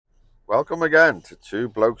Welcome again to Two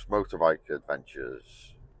Blokes Motorbike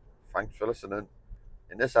Adventures. Thanks for listening.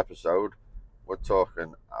 In this episode, we're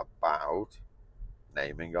talking about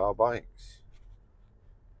naming our bikes.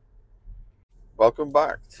 Welcome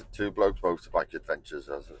back to Two Blokes Motorbike Adventures.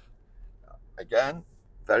 Again,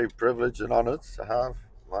 very privileged and honoured to have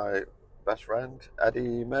my best friend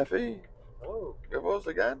Eddie Murphy with us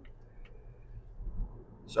again.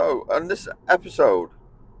 So, on this episode,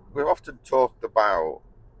 we've often talked about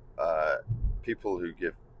people who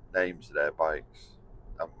give names to their bikes,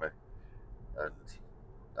 haven't we? And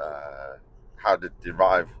how to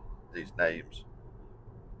derive these names.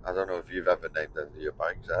 I don't know if you've ever named any of your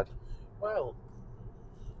bikes, Ed. Well,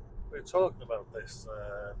 we were talking about this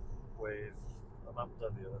with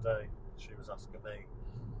Amanda the other day. She was asking me,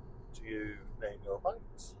 do you name your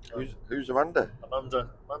bikes? Who's Amanda?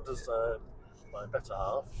 Amanda's my better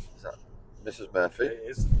half. Is that Mrs. Murphy? It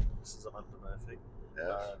is. This is Amanda Murphy.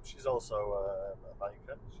 Yes. She's also a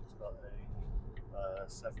biker. She's got a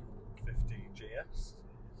 750 GS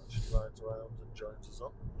that she rides around and joins us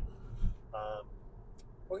on.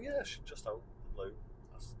 Well, yeah, she just out of the blue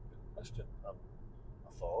asked me a question. I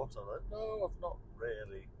thought, I went, no, I've not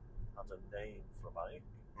really had a name for a bike.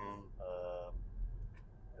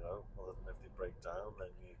 Other than if they break down,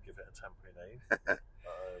 then you give it a temporary name.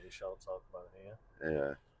 We shall talk about here.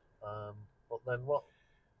 Yeah. But then what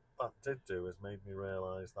that did do is made me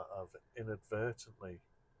realise that I've inadvertently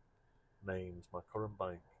named my current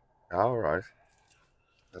bike. All right.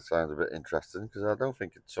 That sounds a bit interesting because I don't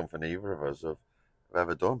think it's something either of us have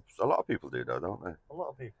ever done. A lot of people do, though, don't they? A lot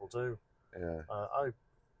of people do. Yeah. I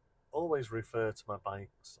always refer to my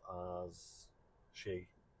bikes as she,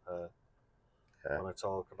 her. Yeah. When I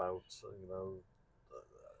talk about, do you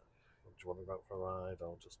want to go out for a ride,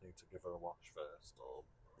 or just need to give her a wash first, or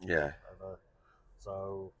Yeah. whatever.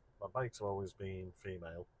 So my bikes have always been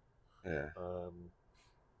female. Yeah.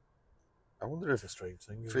 I wonder It's if a strange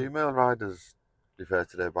thing. female riders refer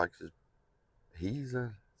to their bikes as he's,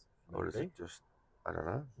 or is Maybe. it just, I don't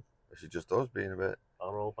know. Is it just us being a bit?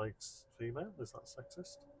 Are all bikes female? Is that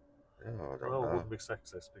sexist? Yeah, I don't No, know. it wouldn't be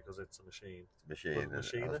sexist because it's a machine. Machine. But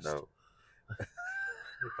machinist? No. It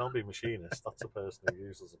can't be machinist. That's a person who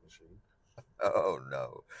uses a machine. Oh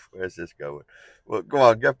no, where's this going? Well, go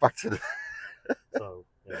on, get back to the. So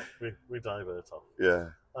yeah, we divert off.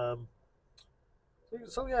 Yeah.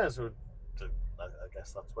 So I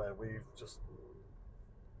guess that's where we've just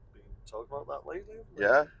been talking about that lately.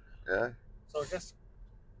 Yeah. Yeah. So I guess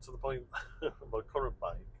to the point, my current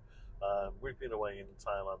bike, we've been away in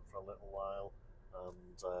Thailand for a little while,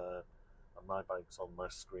 and my bike's on my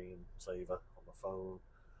screen saver on my phone.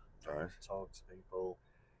 Right. Talk to people,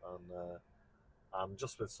 and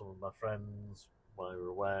just with some of my friends while we were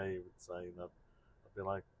away, would say that I'd be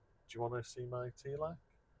like, "Do you want to see my TLAC?"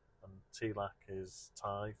 And TLAC is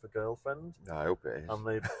Thai for girlfriend. I hope it is. And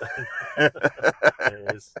they'd it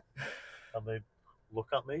is, and they'd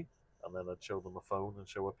look at me, and then I'd show them a phone and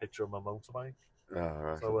show a picture of my motorbike. Oh,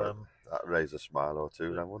 right. So that raised a smile or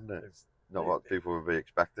two, then, wouldn't it? It's not what people would be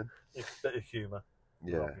expecting. It's a bit of humour.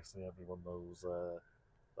 Yeah. And obviously, everyone knows that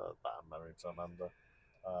I'm married to Amanda.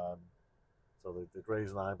 So they'd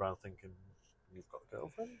raise an eyebrow thinking, you've got a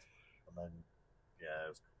girlfriend? And then,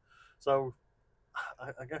 yeah. So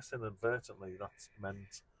I guess inadvertently that's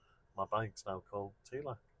meant my bike's now called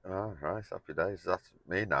TLAC. Oh, right. Happy days. That's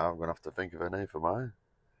me now. I'm going to have to think of a name for mine.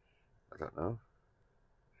 I don't know.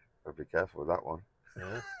 I'll be careful with that one.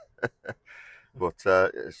 Yeah. But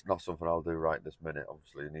it's not something I'll do right this minute.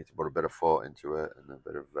 Obviously, you need to put a bit of thought into it and a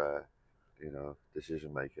bit of,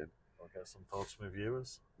 decision making. I'll get some thoughts from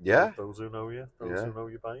viewers. Yeah. Those who know you. Those who know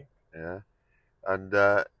your bike. Yeah. And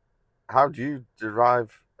how do you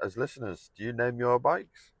derive as listeners? Do you name your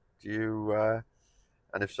bikes? Do you,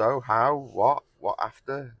 and if so, how? What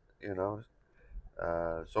after?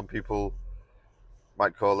 Some people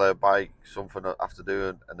might call their bike something after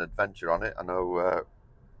doing an adventure on it. I know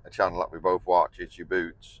a channel that we both watch, Itchy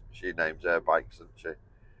Boots. She names her bikes, and she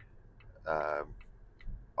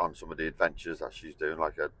on some of the adventures that she's doing,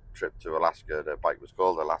 like a trip to Alaska. Their bike was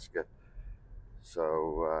called Alaska.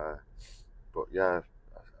 So, but yeah,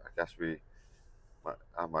 I guess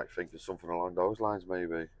I might think of something along those lines.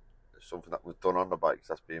 Maybe it's something that was done on the bikes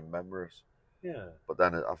that's being memorous. Yeah. But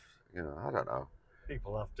then I don't know.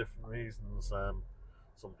 People have different reasons. Some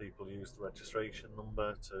people use the registration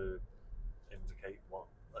number to indicate what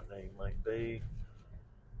a name might be.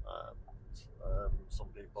 Some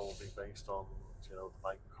people will be based on the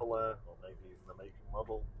bike colour or maybe even the make and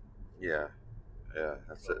model. Yeah,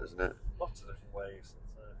 that's it, isn't it? Lots of different ways.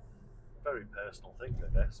 It's a very personal thing, I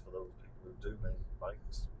guess, for those people who do name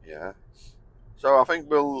bikes. Yeah. So I think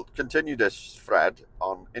we'll continue this thread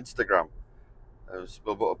on Instagram.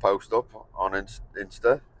 We'll put a post up on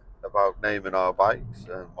Insta about naming our bikes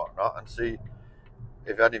and whatnot, and see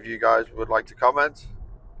if any of you guys would like to comment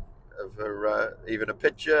over even a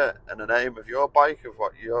picture and a name of your bike, of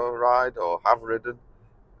what you ride or have ridden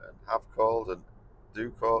and have called and do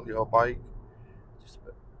call your bike. Just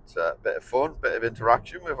a bit of fun, bit of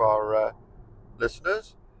interaction with our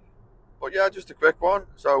listeners. But yeah, just a quick one.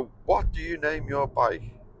 So, what do you name your bike,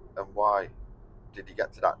 and why did you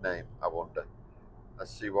get to that name? I wonder.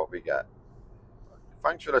 Let's see what we get.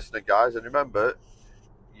 Thanks for listening, guys, and remember,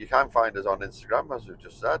 you can find us on Instagram, as we've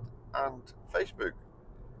just said, and Facebook.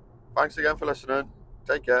 Thanks again for listening.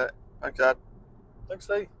 Take care. Thanks, Ed. Thanks,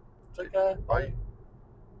 Steve. Take care. Bye. Bye.